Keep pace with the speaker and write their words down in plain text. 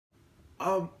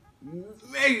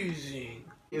amazing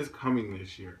is coming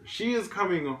this year. She is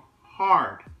coming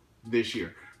hard this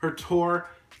year. Her tour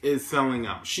is selling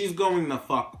out. She's going the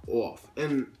fuck off.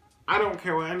 And I don't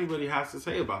care what anybody has to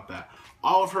say about that.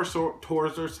 All of her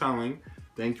tours are selling.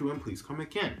 Thank you and please come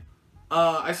again.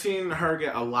 I seen her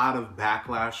get a lot of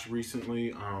backlash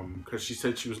recently because she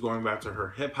said she was going back to her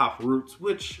hip-hop roots,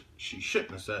 which she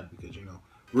shouldn't have said because, you know,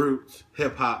 roots,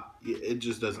 hip-hop, it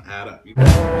just doesn't add up.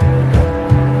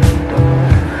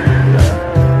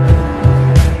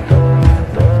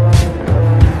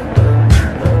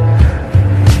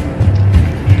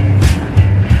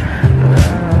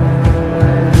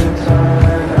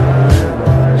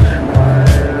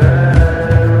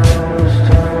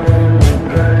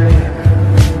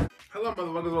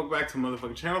 Welcome back to the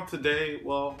motherfucking channel. Today,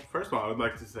 well, first of all, I would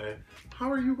like to say,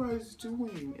 how are you guys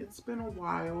doing? It's been a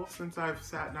while since I've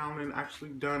sat down and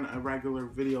actually done a regular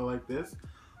video like this.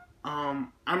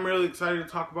 I'm really excited to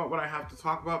talk about what I have to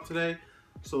talk about today.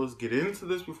 So let's get into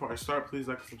this. Before I start, please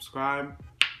like and subscribe.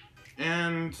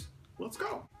 And let's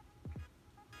go.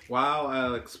 While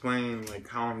I explain like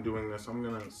how I'm doing this, I'm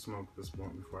gonna smoke this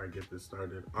blunt before I get this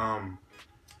started.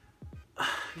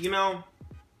 You know,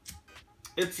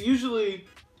 it's usually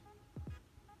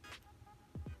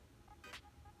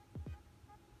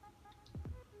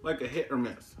like a hit or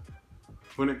miss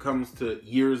when it comes to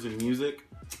years in music,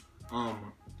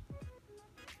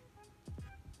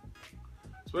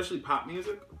 especially pop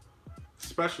music,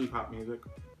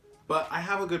 but I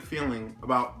have a good feeling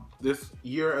about this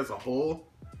year as a whole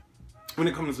when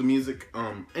it comes to music,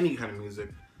 any kind of music.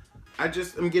 I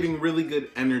just am getting really good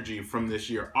energy from this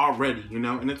year already, you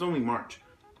know, and it's only March.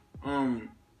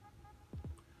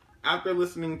 After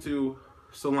listening to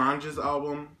Solange's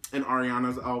album and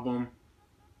Ariana's album,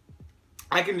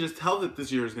 I can just tell that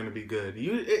this year is going to be good.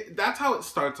 That's how it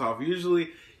starts off.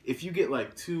 Usually, if you get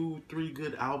like 2-3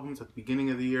 good albums at the beginning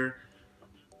of the year,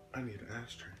 I need an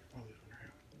ashtray.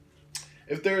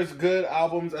 If there's good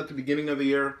albums at the beginning of the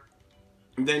year,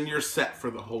 then you're set for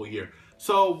the whole year.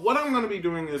 So what I'm going to be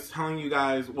doing is telling you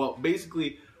guys, well,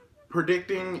 basically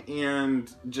predicting and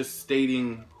just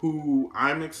stating who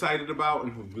I'm excited about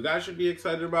and who you guys should be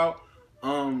excited about.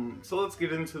 So let's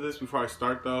get into this. Before I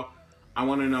start though, I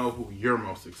want to know who you're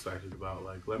most excited about.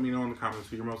 Like, let me know in the comments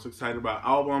who you're most excited about.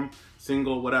 Album,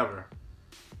 single, whatever.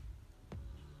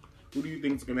 Who do you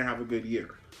think is going to have a good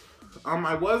year?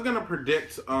 I was going to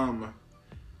predict,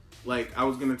 like, I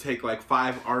was going to take like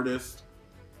 5 artists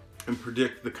and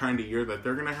predict the kind of year that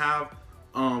they're going to have,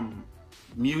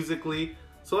 musically.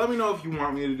 So let me know if you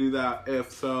want me to do that.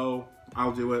 If so,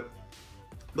 I'll do it.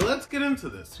 But let's get into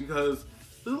this because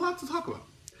there's a lot to talk about.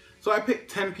 So I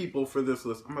picked 10 people for this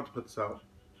list. I'm about to put this out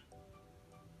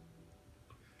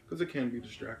because it can be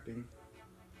distracting,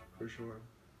 for sure.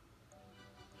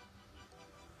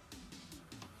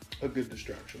 A good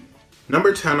distraction.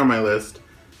 Number 10 on my list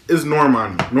is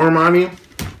Normani. Normani,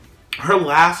 her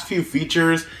last few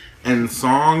features and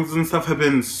songs and stuff have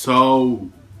been so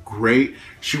great.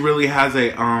 She really has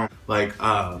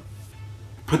a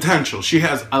potential. She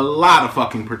has a lot of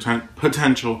fucking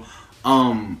potential.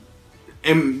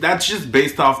 And that's just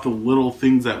based off the little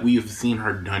things that we have seen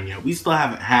her done yet. We still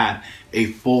haven't had a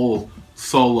full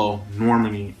solo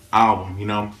Normani album, you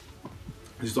know?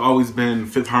 There's always been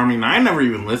Fifth Harmony, and I never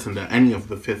even listened to any of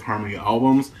the Fifth Harmony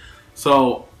albums.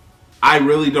 So I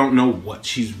really don't know what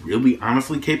she's really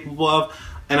honestly capable of.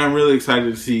 And I'm really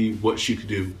excited to see what she could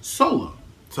do solo.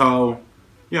 So,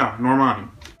 yeah, Normani.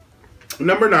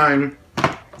 Number 9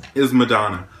 is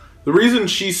Madonna. The reason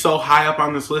she's so high up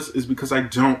on this list is because I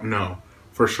don't know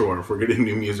for sure if we're getting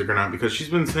new music or not, because she's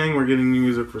been saying we're getting new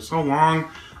music for so long.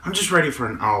 I'm just ready for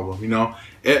an album, you know?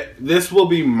 This will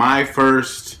be my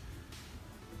first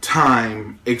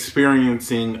time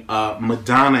experiencing a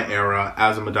Madonna era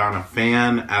as a Madonna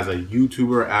fan, as a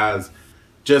YouTuber, as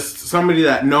just somebody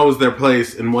that knows their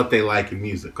place and what they like in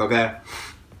music, okay?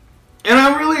 And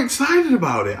I'm really excited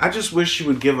about it. I just wish she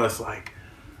would give us, like,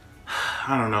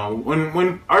 I don't know,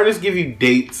 when artists give you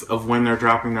dates of when they're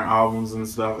dropping their albums and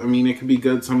stuff, I mean, it can be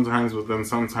good sometimes, but then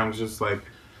sometimes just like,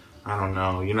 I don't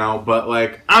know, you know, but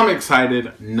like, I'm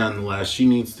excited nonetheless. She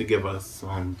needs to give us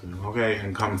something, okay,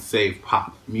 and come save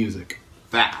pop music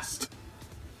fast.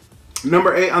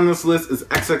 Number 8 on this list is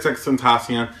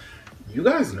XXXTentacion. You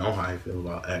guys know how I feel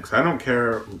about X. I don't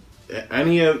care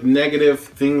any negative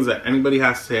things that anybody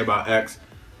has to say about X.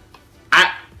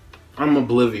 I'm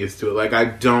oblivious to it. Like, I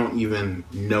don't even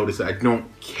notice it. I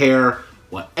don't care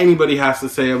what anybody has to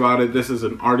say about it. This is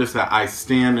an artist that I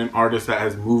stan, an artist that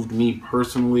has moved me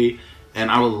personally,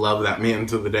 and I will love that man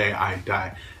until the day I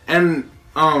die. And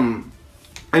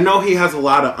I know he has a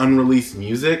lot of unreleased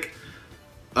music,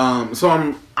 So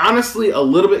I'm honestly a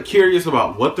little bit curious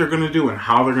about what they're going to do and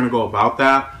how they're going to go about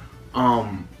that.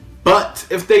 But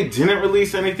if they didn't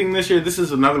release anything this year, this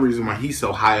is another reason why he's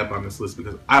so high up on this list,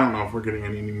 because I don't know if we're getting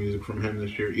any new music from him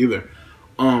this year either.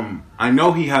 I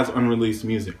know he has unreleased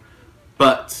music,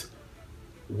 but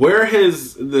where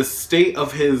the state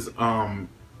of his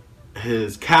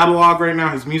catalog right now,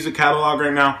 his music catalog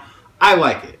right now, I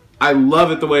like it. I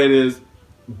love it the way it is.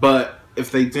 But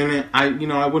if they didn't, I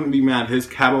wouldn't be mad. His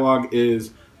catalog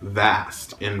is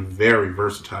vast and very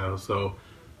versatile, so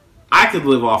I could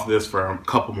live off this for a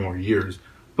couple more years.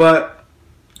 But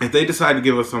if they decide to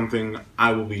give us something,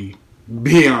 I will be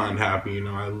beyond happy.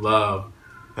 I love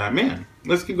that man.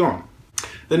 Let's keep going.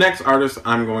 The next artist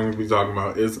I'm going to be talking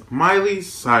about is Miley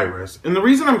Cyrus. And the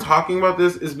reason I'm talking about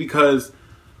this is because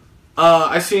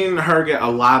I've seen her get a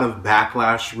lot of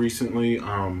backlash recently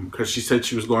because she said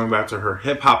she was going back to her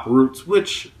hip-hop roots,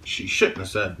 which she shouldn't have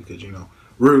said because,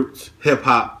 roots,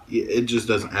 hip-hop, it just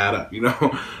doesn't add up,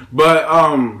 But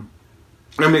I'm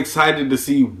excited to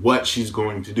see what she's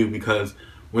going to do, because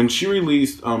when she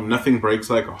released Nothing Breaks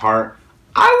Like a Heart,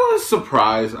 I was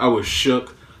surprised. I was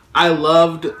shook. I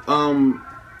loved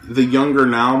the Younger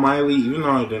Now Miley, even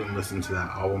though I didn't listen to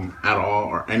that album at all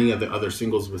or any of the other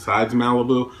singles besides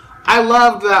Malibu. I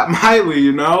loved that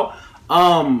Miley,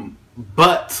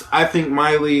 but I think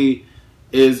Miley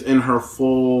is in her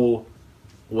full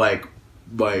like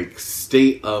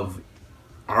state of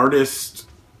artist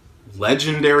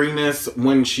legendariness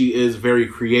when she is very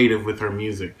creative with her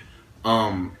music.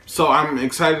 So I'm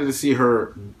excited to see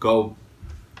her go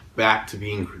back to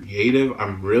being creative.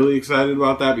 I'm really excited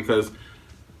about that because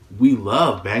we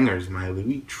love bangers,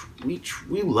 Miley.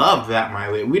 We love that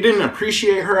Miley. We didn't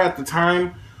appreciate her at the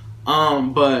time,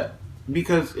 but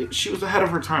because she was ahead of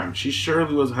her time. She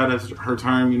surely was ahead of her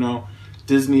time,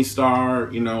 Disney star,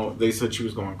 they said she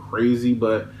was going crazy,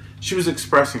 but she was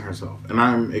expressing herself, and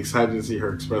I'm excited to see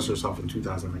her express herself in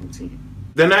 2019.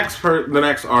 The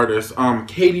next artist,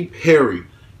 Katy Perry.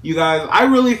 You guys, I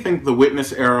really think the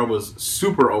Witness era was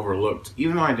super overlooked,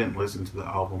 even though I didn't listen to the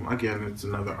album. Again, it's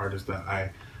another artist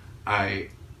that I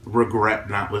regret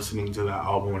not listening to that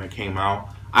album when it came out.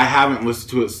 I haven't listened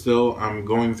to it still. I'm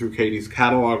going through Katie's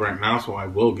catalog right now, so I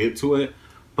will get to it.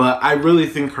 But I really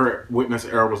think her Witness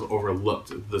era was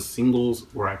overlooked. The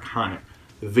singles were iconic.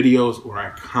 The videos were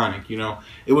iconic,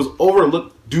 It was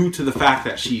overlooked due to the fact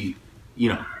that she,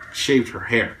 shaved her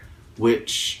hair. Which,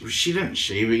 she didn't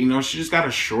shave it, She just got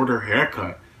a shorter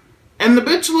haircut. And the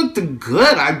bitch looked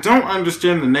good. I don't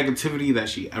understand the negativity that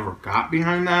she ever got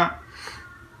behind that.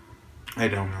 I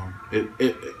don't know.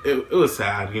 It was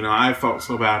sad, I felt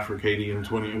so bad for Katie in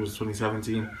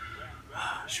 2017.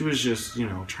 She was just,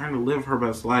 trying to live her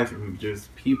best life and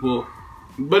just people.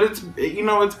 But it's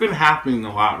been happening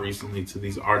a lot recently to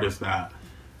these artists that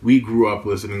we grew up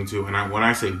listening to. And when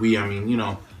I say we, I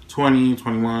mean, 20,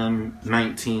 21,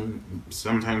 19,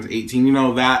 sometimes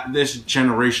 18. This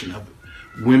generation of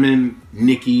women,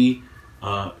 Nicki,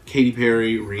 Katy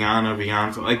Perry, Rihanna,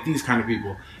 Beyonce, like these kind of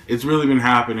people. It's really been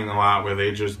happening a lot where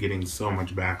they're just getting so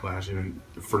much backlash and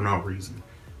for no reason.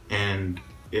 And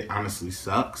it honestly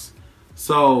sucks.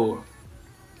 So,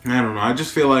 I don't know. I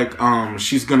just feel like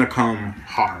she's going to come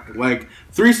hard. Like,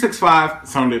 365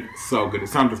 sounded so good. It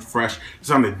sounded fresh. It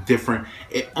sounded different.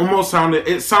 It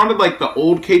sounded like the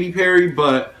old Katy Perry,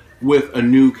 but with a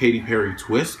new Katy Perry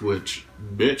twist, which,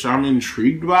 bitch, I'm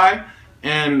intrigued by.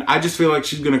 And I just feel like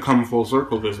she's going to come full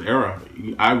circle this era.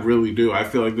 I really do. I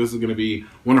feel like this is going to be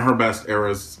one of her best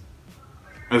eras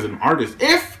as an artist,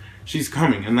 if she's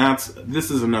coming. And this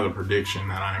is another prediction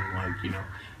that I'm like,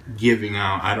 giving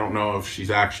out. I don't know if she's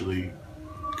actually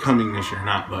coming this year or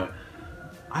not, but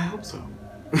I hope so.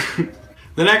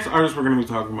 The next artist we're going to be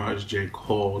talking about is J.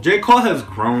 Cole. J. Cole has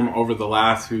grown over the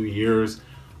last few years.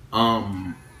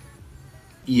 Yeah,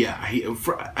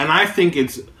 and I think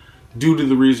it's due to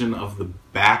the reason of the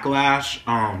backlash.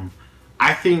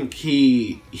 I think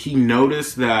he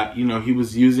noticed that, he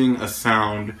was using a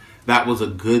sound that was a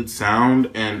good sound,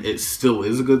 and it still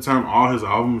is a good sound. All his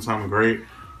albums sound great.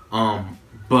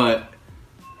 But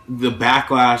the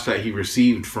backlash that he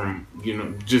received from,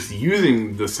 just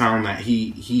using the sound that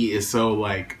he is so,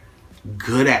 like,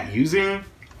 good at using,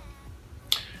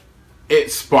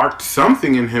 it sparked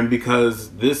something in him, because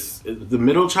the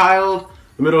Middle Child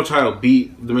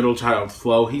beat, the Middle Child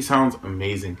flow, he sounds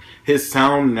amazing. His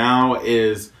sound now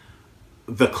is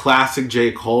the classic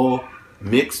J. Cole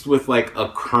mixed with, like, a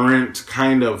current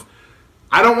kind of,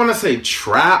 I don't want to say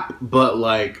trap, but,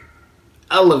 like,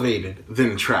 elevated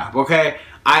than trap, okay?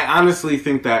 I honestly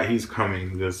think that he's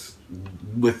coming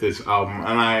with this album,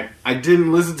 and I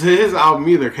didn't listen to his album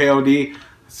either, KOD.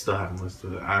 Still haven't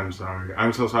listened to it. I'm sorry.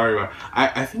 I'm so sorry about it.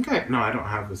 I think I don't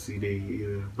have the CD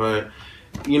either. But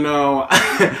you know,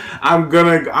 I'm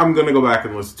gonna go back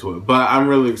and listen to it. But I'm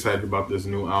really excited about this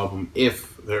new album.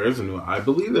 If there is a new, I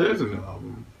believe there is a new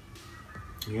album.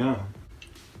 Yeah.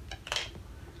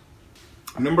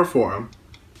 Number 4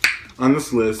 on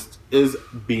this list is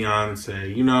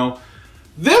Beyonce. You know,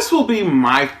 this will be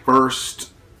my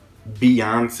first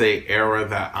Beyonce era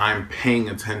that I'm paying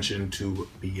attention to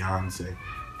Beyonce.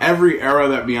 Every era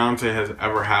that Beyonce has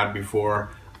ever had before,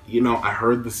 you know, I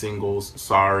heard the singles,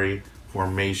 Sorry,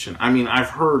 Formation. I mean,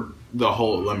 I've heard the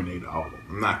whole Lemonade album.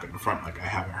 I'm not going to front like I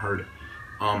haven't heard it.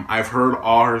 I've heard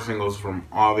all her singles from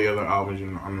all the other albums, you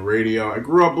know, on the radio. I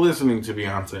grew up listening to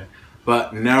Beyonce,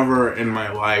 but never in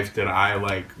my life did I,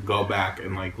 like, go back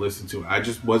and, like, listen to it. I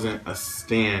just wasn't a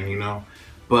stan, you know?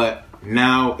 But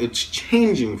now it's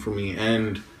changing for me,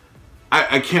 and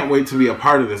I can't wait to be a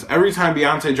part of this. Every time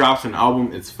Beyonce drops an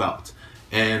album, it's felt.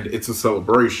 And it's a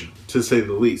celebration, to say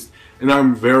the least. And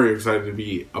I'm very excited to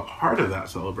be a part of that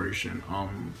celebration.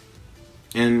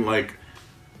 And, like,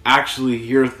 actually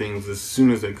hear things as soon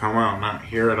as they come out. Not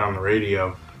hear it on the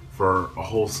radio for a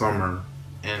whole summer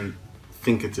and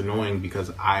think it's annoying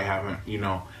because I haven't, you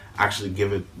know, actually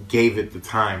gave it the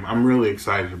time. I'm really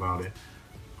excited about it.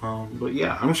 But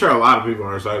yeah, I'm sure a lot of people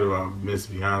are excited about Miss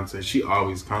Beyonce. She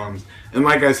always comes. And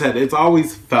like I said, it's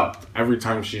always felt every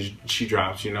time she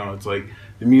drops, you know. It's like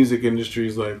the music industry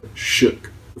is like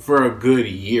shook for a good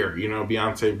year. You know,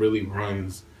 Beyonce really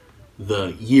runs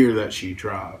the year that she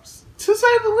drops, to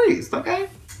say the least, okay?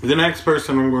 The next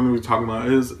person I'm going to be talking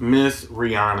about is Miss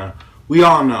Rihanna. We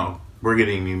all know we're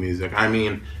getting new music. I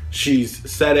mean, she's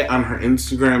said it on her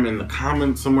Instagram in the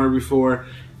comments somewhere before.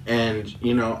 And,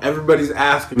 you know, everybody's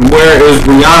asking, where is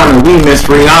Rihanna? We miss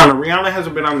Rihanna. Rihanna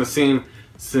hasn't been on the scene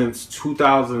since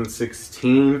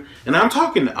 2016. And I'm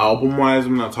talking album-wise.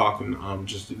 I'm not talking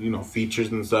just, you know, features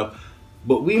and stuff.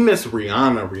 But we miss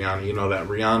Rihanna, you know, that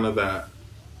Rihanna that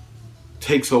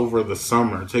takes over the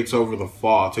summer, takes over the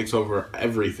fall, takes over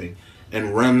everything,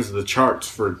 and runs the charts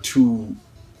for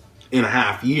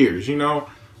 2.5 years, you know?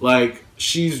 Like,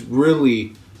 she's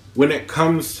really, when it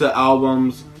comes to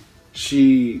albums,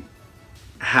 she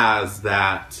has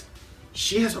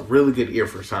a really good ear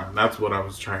for sound. That's what I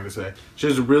was trying to say. She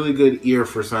has a really good ear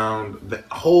for sound. The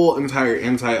whole entire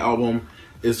album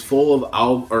is full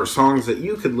of songs that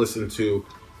you could listen to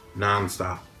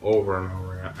nonstop, over and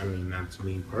over. I mean, that's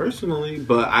me personally,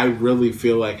 but I really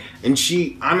feel like, and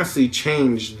she honestly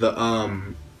changed the,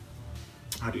 how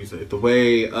do you say it? The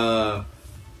way,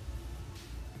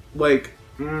 like,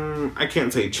 I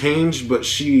can't say changed, but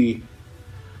she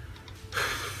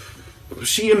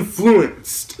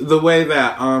influenced the way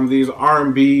that these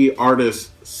R&B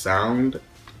artists sound.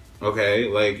 Okay,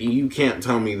 like, you can't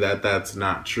tell me that that's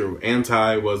not true.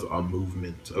 Anti was a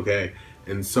movement, okay?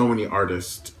 And so many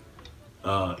artists,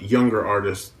 younger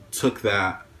artists, took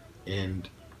that and,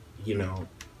 you know,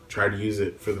 tried to use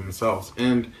it for themselves.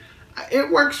 And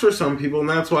it works for some people, and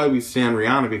that's why we stand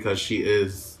Rihanna, because she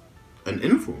is an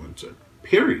influencer,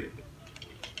 period.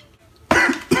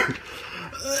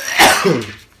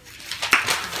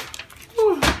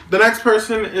 The next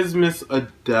person is Miss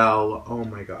Adele. Oh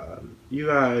my god. You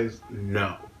guys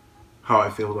know how I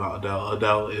feel about Adele.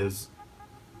 Adele is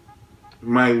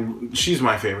she's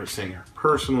my favorite singer.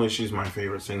 Personally, she's my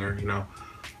favorite singer, you know.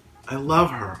 I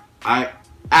love her. I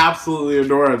absolutely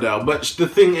adore Adele. But the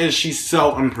thing is, she's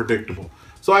so unpredictable.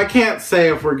 So I can't say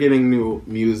if we're getting new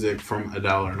music from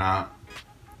Adele or not.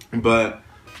 But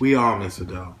we all miss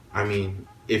Adele. I mean,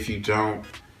 if you don't,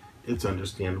 it's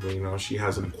understandable, you know, she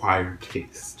has an acquired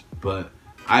taste. But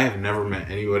I have never met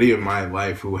anybody in my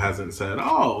life who hasn't said,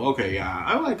 oh, okay, yeah,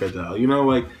 I like Adele. You know,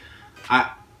 like,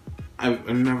 I've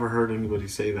never heard anybody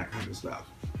say that kind of stuff.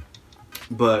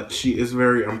 But she is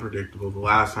very unpredictable. The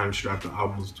last time she dropped the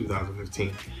album was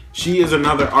 2015. She is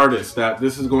another artist that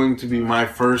this is going to be my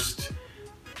first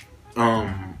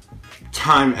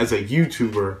time as a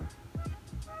YouTuber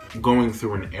going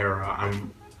through an era.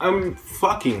 I'm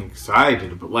fucking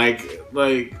excited, but like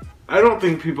I don't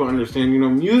think people understand, you know,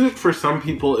 music for some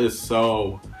people is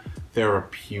so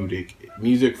therapeutic.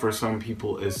 Music for some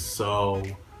people is so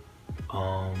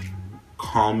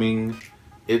calming.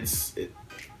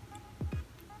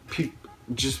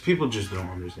 People just don't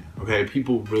understand, okay?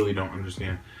 People really don't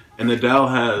understand. And Adele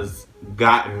has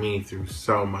gotten me through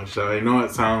so much. So I know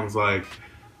it sounds like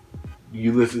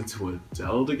you listen to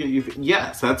Adele to get you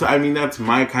yes, that's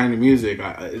my kind of music.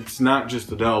 It's not just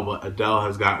Adele, but Adele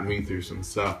has gotten me through some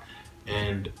stuff.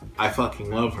 and I fucking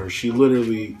love her. She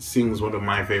literally sings one of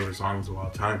my favorite songs of all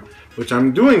time, which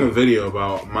I'm doing a video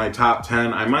about my top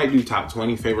 10. I might do top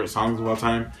 20 favorite songs of all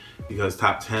time, because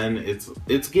top 10,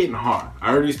 it's getting hard.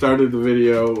 I already started the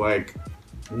video, like,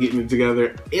 getting it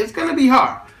together. It's gonna be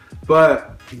hard.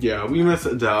 But yeah, we miss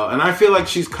Adele, and I feel like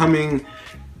she's coming,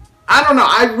 I don't know,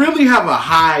 I really have a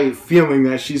high feeling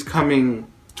that she's coming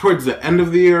towards the end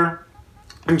of the year,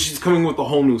 and she's coming with a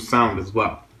whole new sound as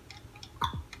well.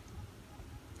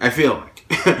 I feel like.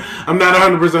 I'm not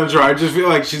 100% sure. I just feel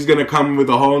like she's gonna come with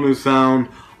a whole new sound,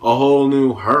 a whole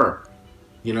new her.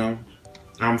 You know?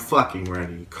 I'm fucking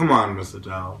ready. Come on, Miss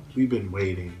Adele. We've been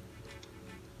waiting.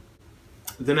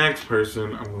 The next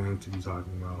person I'm going to be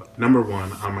talking about, number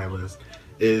 1 on my list,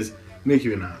 is Nicki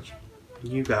Minaj.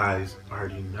 You guys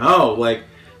already know. Like,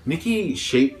 Nicki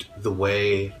shaped the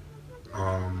way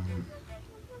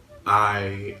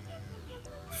I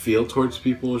feel towards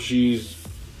people. She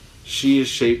has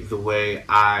shaped the way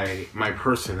my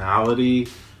personality,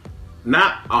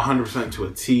 not 100% to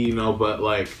a T, you know, but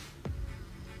like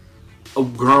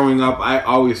growing up, I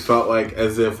always felt like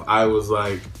as if I was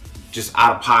like just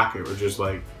out of pocket or just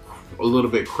like a little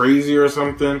bit crazy or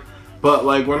something. But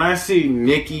like when I see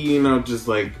Nicki, you know, just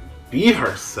like be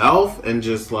herself and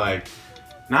just like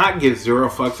not give zero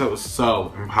fucks, that was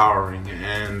so empowering.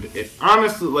 And it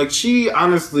honestly, like, she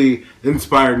honestly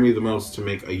inspired me the most to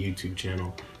make a YouTube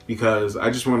channel, because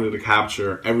I just wanted to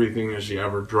capture everything that she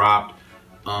ever dropped.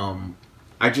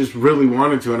 I just really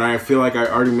wanted to, and I feel like I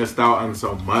already missed out on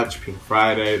so much. Pink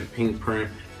Friday, the Pink Print,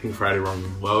 Pink Friday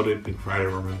Roman Loaded, Pink Friday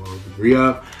Roman Loaded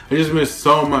Re-Up. I just missed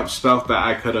so much stuff that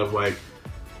I could have like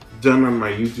done on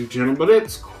my YouTube channel. But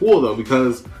it's cool though,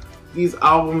 because these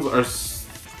albums are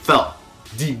felt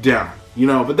deep down, you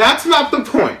know. But that's not the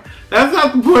point. That's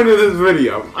not the point of this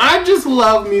video. I just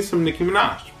love me some Nicki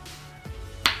Minaj.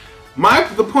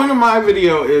 The point of my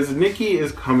video is Nicki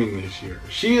is coming this year.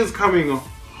 She is coming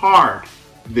hard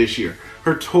this year.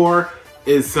 Her tour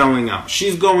is selling out.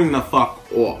 She's going the fuck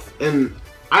off. And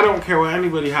I don't care what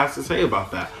anybody has to say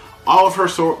about that. All of her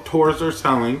tours are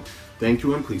selling. Thank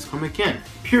you and please come again.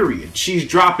 Period. She's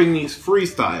dropping these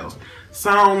freestyles.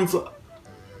 Sounds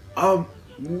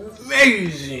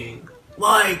amazing.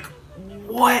 Like,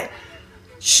 what?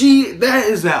 That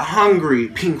is that hungry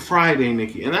Pink Friday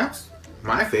Nicki. And that's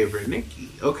my favorite Nicki,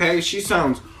 okay? She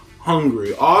sounds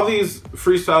hungry. All these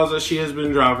freestyles that she has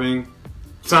been dropping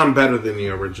sound better than the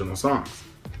original songs.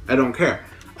 I don't care.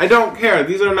 I don't care.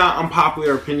 These are not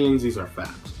unpopular opinions. These are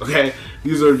facts, okay?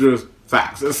 These are just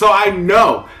facts. And so I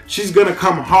know she's gonna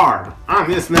come hard on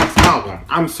this next album.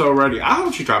 I'm so ready. I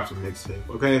hope she drops a mixtape,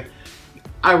 okay?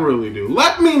 I really do.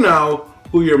 Let me know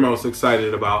who you're most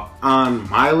excited about on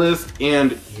my list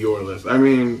and your list. I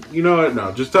mean, you know what?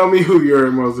 No, just tell me who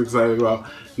you're most excited about,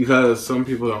 because some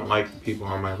people don't like people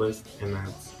on my list, and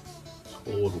that's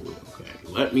totally okay.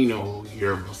 Let me know who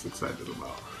you're most excited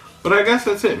about. But I guess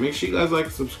that's it. Make sure you guys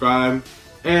like, subscribe,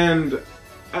 and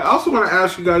I also want to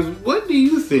ask you guys, what do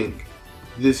you think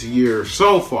this year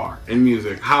so far in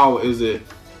music? How is it?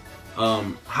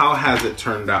 How has it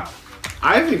turned out?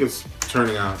 I think it's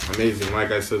turning out amazing.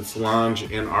 Like I said, Solange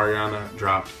and Ariana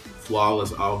dropped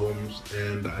flawless albums,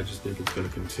 and I just think it's going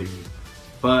to continue.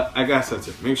 But I guess that's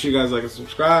it. Make sure you guys like and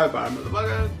subscribe. Bye,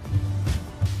 motherfuckers.